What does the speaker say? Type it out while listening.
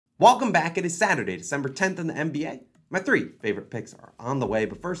Welcome back. It is Saturday, December 10th in the NBA. My three favorite picks are on the way,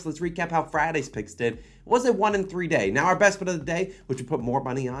 but first let's recap how Friday's picks did. It was a 1-3 day. Now our best bet of the day, which we put more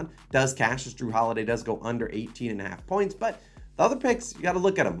money on, does cash as Jrue Holiday does go under 18.5 points, but the other picks, you got to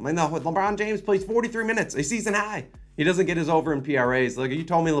look at them. I know LeBron James plays 43 minutes, a season high. He doesn't get his over in PRAs. Like, you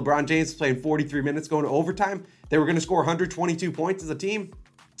told me LeBron James was playing 43 minutes going to overtime, they were going to score 122 points as a team.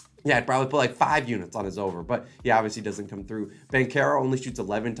 Yeah, I'd probably put like 5 units on his over, but he obviously doesn't come through. Banchero only shoots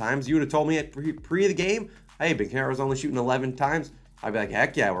 11 times. You would have told me at pre the game, hey, Banchero's only shooting 11 times. I'd be like,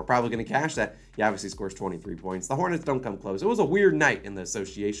 heck yeah, we're probably going to cash that. He obviously scores 23 points. The Hornets don't come close. It was a weird night in the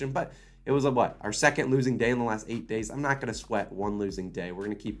association, but it was our second losing day in the last 8 days. I'm not going to sweat one losing day. We're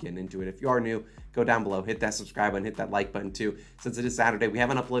going to keep getting into it. If you are new, go down below, hit that subscribe button, hit that like button too. Since it is Saturday, we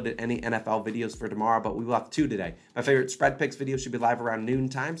haven't uploaded any NFL videos for tomorrow, but we will have 2 today. My favorite spread picks video should be live around noon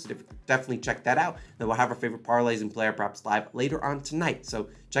time, so definitely check that out. Then we'll have our favorite parlays and player props live later on tonight. So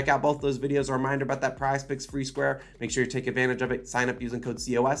check out both those videos. A reminder about that Prize Picks free square. Make sure you take advantage of it. Sign up using code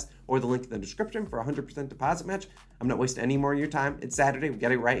COS or the link in the description for a 100% deposit match. I'm not wasting any more of your time. It's Saturday. We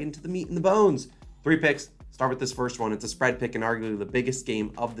got it right into the meat and the bones. 3 picks. Start with this first one. It's a spread pick and arguably the biggest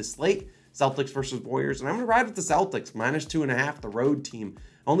game of the slate. Celtics versus Warriors. And I'm going to ride with the Celtics. -2.5, the road team.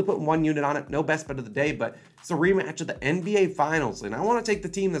 Only putting 1 unit on it. No best bet of the day, but it's a rematch of the NBA Finals. And I want to take the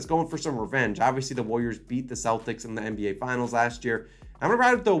team that's going for some revenge. Obviously, the Warriors beat the Celtics in the NBA Finals last year. I'm going to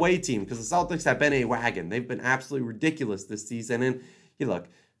ride with the away team because the Celtics have been a wagon. They've been absolutely ridiculous this season. And look,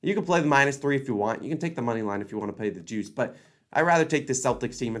 you can play the -3 if you want. You can take the money line if you want to play the juice. But I'd rather take this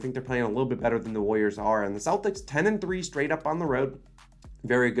Celtics team. I think they're playing a little bit better than the Warriors are. And the Celtics, 10-3 straight up on the road.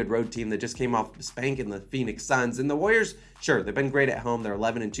 Very good road team that just came off spanking the Phoenix Suns. And the Warriors, sure, they've been great at home. They're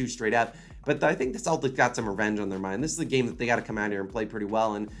 11-2 straight up. But I think the Celtics got some revenge on their mind. This is a game that they got to come out here and play pretty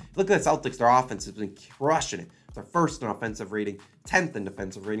well. And look at the Celtics. Their offense has been crushing it. They're first in offensive rating, 10th in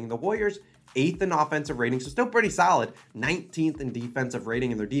defensive rating. The Warriors, 8th in offensive rating, so still pretty solid. 19th in defensive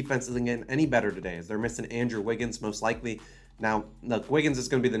rating, and their defense isn't getting any better today as they're missing Andrew Wiggins most likely. Now, look, Wiggins is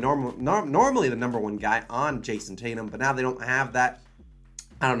going to be the normally the number 1 guy on Jason Tatum, but now they don't have that.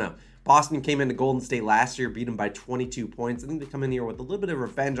 I don't know. Boston came into Golden State last year, beat them by 22 points. I think they come in here with a little bit of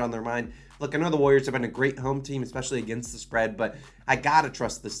revenge on their mind. Look, I know the Warriors have been a great home team, especially against the spread, but I got to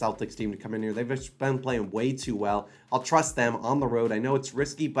trust the Celtics team to come in here. They've just been playing way too well. I'll trust them on the road. I know it's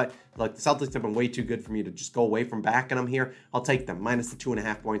risky, but look, the Celtics have been way too good for me to just go away from backing them here. I'll take them,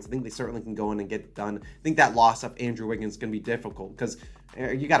 -2.5 points. I think they certainly can go in and get it done. I think that loss of Andrew Wiggins is going to be difficult because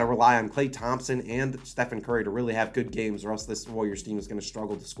you got to rely on Klay Thompson and Stephen Curry to really have good games, or else this Warriors team is going to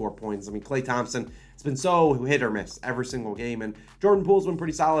struggle to score points. I mean, Klay Thompson, it's been so hit or miss every single game, and Jordan Poole's been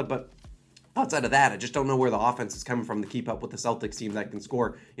pretty solid, but outside of that, I just don't know where the offense is coming from to keep up with the Celtics team that can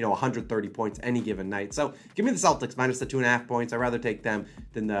score, 130 points any given night. So give me the Celtics -2.5 points. I'd rather take them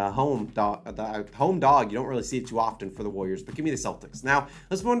than the home dog. The home dog, you don't really see it too often for the Warriors, but give me the Celtics. Now,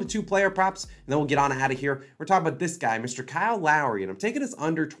 let's move on to 2 player props, and then we'll get on out of here. We're talking about this guy, Mr. Kyle Lowry, and I'm taking this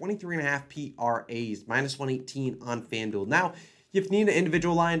under 23.5 PRAs, -118 on FanDuel. Now, if you need an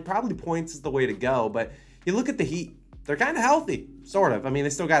individual line, probably points is the way to go, but you look at the Heat. They're kind of healthy, sort of. I mean, they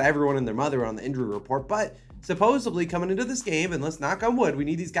still got everyone and their mother on the injury report, but supposedly coming into this game, and let's knock on wood, we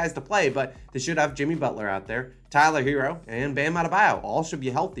need these guys to play, but they should have Jimmy Butler out there, Tyler Hero, and Bam Adebayo. All should be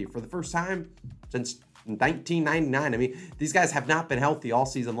healthy for the first time since 1999. I mean, these guys have not been healthy all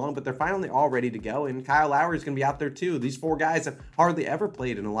season long, but they're finally all ready to go, and Kyle Lowry is going to be out there too. These 4 guys have hardly ever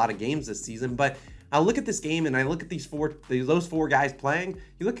played in a lot of games this season, but I look at this game and I look at those 4 guys playing.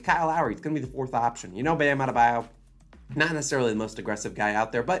 You look at Kyle Lowry, it's going to be the 4th option. Bam Adebayo, not necessarily the most aggressive guy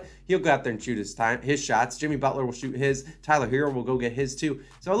out there, but he'll go out there and shoot his shots. Jimmy Butler will shoot his. Tyler Hero will go get his too.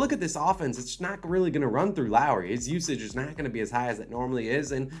 So I look at this offense. It's not really going to run through Lowry. His usage is not going to be as high as it normally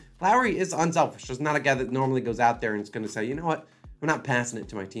is. And Lowry is unselfish. He's not a guy that normally goes out there and is going to say, you know what? I'm not passing it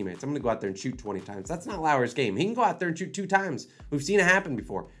to my teammates. I'm going to go out there and shoot 20 times. That's not Lowry's game. He can go out there and shoot 2 times. We've seen it happen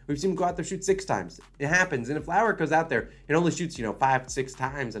before. We've seen him go out there and shoot 6 times. It happens. And if Lowry goes out there and only shoots, 5-6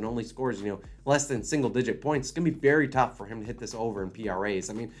 times and only scores, less than single-digit points, it's going to be very tough for him to hit this over in PRAs.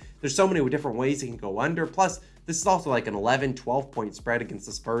 I mean, there's so many different ways he can go under. Plus, this is also like an 11, 12-point spread against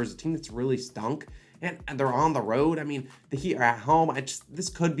the Spurs, a team that's really stunk. And they're on the road. I mean, the Heat are at home. This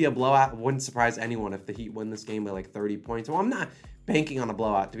could be a blowout. It wouldn't surprise anyone if the Heat win this game by like 30 points. Well, I'm not banking on a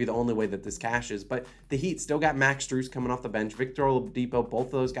blowout to be the only way that this cashes, but the Heat still got Max Strus coming off the bench. Victor Oladipo, both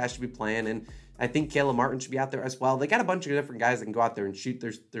of those guys should be playing, and I think Caleb Martin should be out there as well. They got a bunch of different guys that can go out there and shoot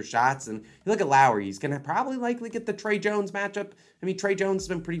their shots. And you look at Lowry, he's going to probably likely get the Trey Jones matchup. I mean, Trey Jones has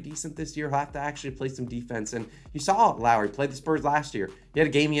been pretty decent this year. He'll have to actually play some defense. And you saw Lowry play the Spurs last year. He had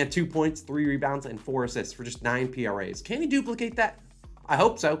a game, he had 2 points, 3 rebounds, and 4 assists for just 9 PRAs. Can he duplicate that? I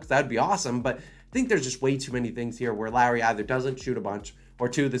hope so, because that would be awesome. But I think there's just way too many things here where Lowry either doesn't shoot a bunch, or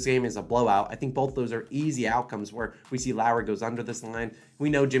two, this game is a blowout. I think both those are easy outcomes where we see Lowry goes under this line.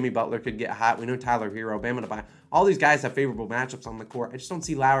 We know Jimmy Butler could get hot. We know Tyler Hero, Bam Adebayo. All these guys have favorable matchups on the court. I just don't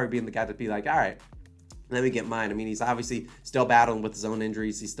see Lowry being the guy to be like, all right, let me get mine. I mean, he's obviously still battling with his own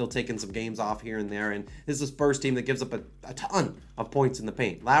injuries. He's still taking some games off here and there. And this is a Spurs team that gives up a ton of points in the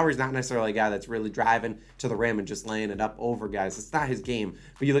paint. Lowry's not necessarily a guy that's really driving to the rim and just laying it up over guys. It's not his game.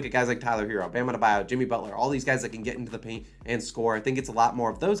 But you look at guys like Tyler Hero, Bam Adebayo, Jimmy Butler, all these guys that can get into the paint and score. I think it's a lot more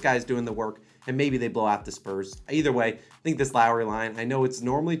of those guys doing the work, and maybe they blow out the Spurs. Either way, I think this Lowry line, I know it's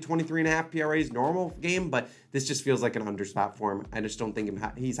normally 23.5 PRA's normal game, but this just feels like an under spot for him. I just don't think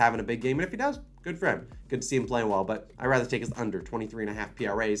he's having a big game. And if he does, good for him. Good to see him playing well, but I'd rather take his under 23.5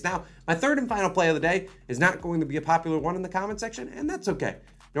 PRAs. Now, my third and final play of the day is not going to be a popular one in the comment section, and that's okay.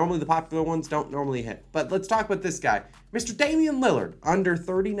 Normally, the popular ones don't normally hit. But let's talk about this guy. Mr. Damian Lillard, under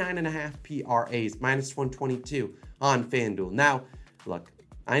 39.5 PRAs, minus 122 on FanDuel. Now, look,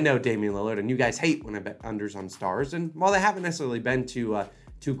 I know Damian Lillard, and you guys hate when I bet unders on stars. And while they haven't necessarily been too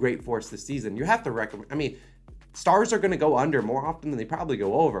great for us this season, you have to recommend. I mean, stars are going to go under more often than they probably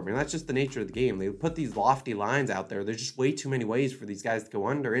go over. I mean, that's just the nature of the game. They put these lofty lines out there. There's just way too many ways for these guys to go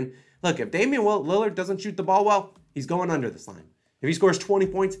under. And look, if Damian Lillard doesn't shoot the ball well, he's going under this line. If he scores 20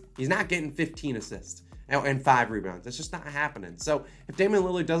 points, he's not getting 15 assists and 5 rebounds. That's just not happening. So if Damian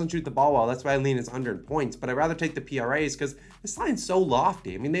Lillard doesn't shoot the ball well, that's why I lean his under in points. But I'd rather take the PRAs because this line's so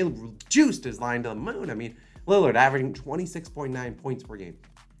lofty. I mean, they juiced his line to the moon. I mean, Lillard averaging 26.9 points per game,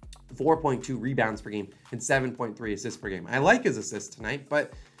 4.2 rebounds per game, and 7.3 assists per game. I like his assists tonight,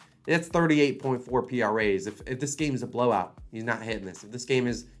 but it's 38.4 PRAs. If this game is a blowout, he's not hitting this. If this game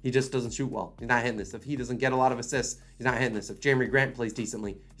is, he just doesn't shoot well, he's not hitting this. If he doesn't get a lot of assists, he's not hitting this. If Jeremy Grant plays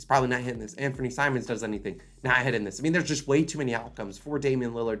decently, he's probably not hitting this. Anthony Simons does anything, not hitting this. I mean, there's just way too many outcomes for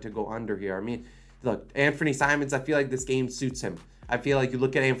Damian Lillard to go under here. I mean, look, Anthony Simons, I feel like this game suits him. I feel like you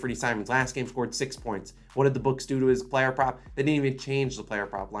look at Anthony Simons, last game scored 6 points. What did the books do to his player prop? They didn't even change the player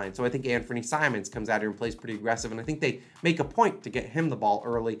prop line. So I think Anthony Simons comes out here and plays pretty aggressive, and I think they make a point to get him the ball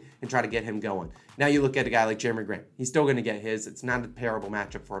early and try to get him going. Now you look at a guy like Jeremy Grant. He's still going to get his. It's not a terrible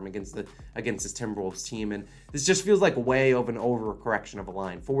matchup for him against this Timberwolves team, and this just feels like way of an overcorrection of a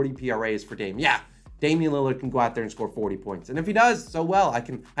line. 40 PRAs for Dame. Yeah, Damian Lillard can go out there and score 40 points. And if he does so well, I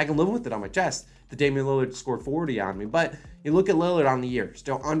can live with it on my chest that Damian Lillard scored 40 on me. But you look at Lillard on the year,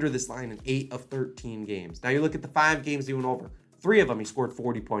 still under this line in 8 of 13 games. Now you look at the 5 games he went over. 3 of them he scored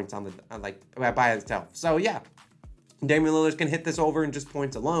 40 points on by himself. So yeah, Damian Lillard's can hit this over in just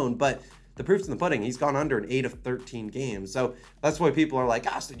points alone, but the proof's in the pudding. He's gone under in 8 of 13 games. So that's why people are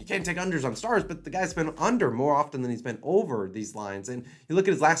like, Austin, you can't take unders on stars, but the guy's been under more often than he's been over these lines. And you look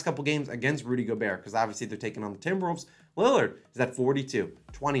at his last couple games against Rudy Gobert, because obviously they're taking on the Timberwolves. Lillard is at 42,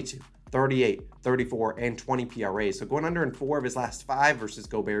 22, 38, 34, and 20 PRAs. So going under in 4 of his last 5 versus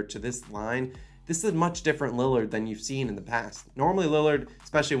Gobert to this line, this is a much different Lillard than you've seen in the past. Normally Lillard,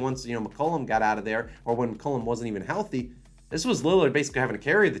 especially once McCollum got out of there, or when McCollum wasn't even healthy, this was Lillard basically having to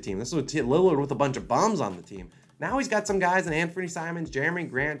carry the team. This was Lillard with a bunch of bums on the team. Now he's got some guys in Anthony Simons, Jeremy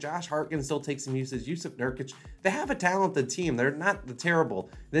Grant, Josh Hart can still take some uses, Yusuf Nurkic. They have a talented team. They're not the terrible.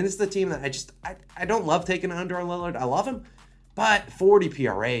 Then it's the team that I don't love taking under on Lillard. I love him, but 40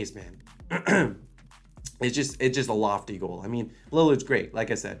 PRAs, man. It's just a lofty goal. I mean, Lillard's great.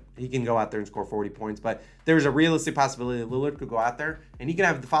 Like I said, he can go out there and score 40 points, but there's a realistic possibility that Lillard could go out there and he could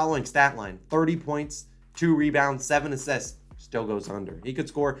have the following stat line: 30 points, 2 rebounds, 7 assists. Still goes under. He could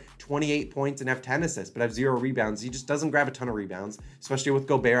score 28 points and have 10 assists, but have 0 rebounds. He just doesn't grab a ton of rebounds, especially with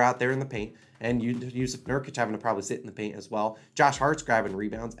Gobert out there in the paint, and Yusuf Nurkic having to probably sit in the paint as well. Josh Hart's grabbing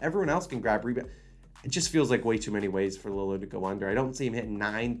rebounds. Everyone else can grab rebounds. It just feels like way too many ways for Lillard to go under. I don't see him hitting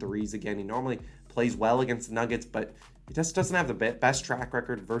 9 threes again. He normally plays well against the Nuggets, but he just doesn't have the best track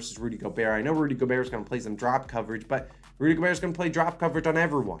record versus Rudy Gobert. I know Rudy Gobert is going to play some drop coverage, but Rudy Gobert is going to play drop coverage on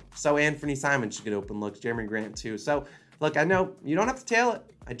everyone. So Anthony Simons should get open looks. Jeremy Grant too. So look, I know you don't have to tail it.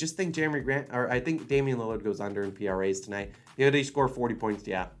 I just think I think Damian Lillard goes under in PRAs tonight. If he score 40 points,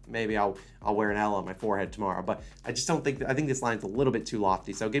 yeah, maybe I'll wear an L on my forehead tomorrow. But I just don't think, I think this line's a little bit too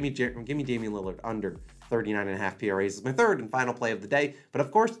lofty. So give me Damian Lillard under 39.5 PRAs is my third and final play of the day. But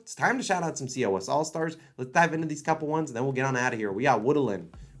of course, it's time to shout out some COS All-Stars. Let's dive into these couple ones and then we'll get on out of here. We got Woodalyn,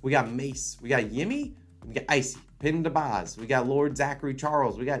 we got Mace, we got Yimmy, we got Icy, Pin DeBaz, we got Lord Zachary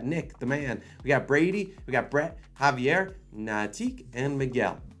Charles, we got Nick the Man, we got Brady, we got Brett, Javier, Natik, and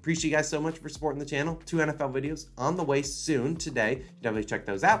Miguel. Appreciate you guys so much for supporting the channel. 2 NFL videos on the way soon today. Definitely check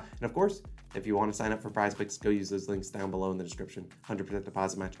those out. And of course, if you want to sign up for Prize Picks, go use those links down below in the description. 100%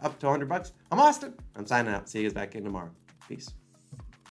 deposit match up to $100. I'm Austin. I'm signing out. See you guys back in tomorrow. Peace.